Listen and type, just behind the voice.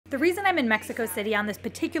The reason I'm in Mexico City on this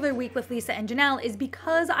particular week with Lisa and Janelle is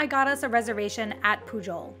because I got us a reservation at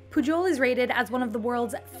Pujol. Pujol is rated as one of the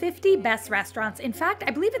world's 50 best restaurants. In fact,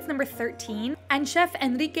 I believe it's number 13. And Chef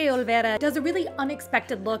Enrique Olvera does a really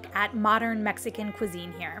unexpected look at modern Mexican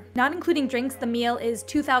cuisine here. Not including drinks, the meal is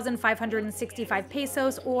 2,565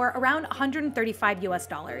 pesos or around 135 US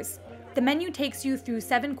dollars. The menu takes you through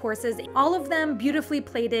 7 courses, all of them beautifully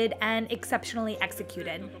plated and exceptionally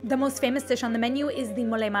executed. The most famous dish on the menu is the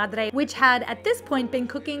mole madre, which had at this point been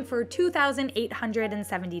cooking for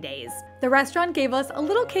 2,870 days. The restaurant gave us a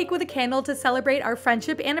little cake with a candle to celebrate our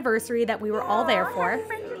friendship anniversary that we were all there for.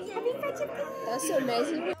 That's so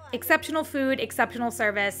amazing. Exceptional food, exceptional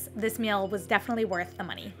service. This meal was definitely worth the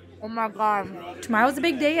money. Oh my god. Tomorrow's a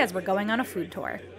big day as we're going on a food tour.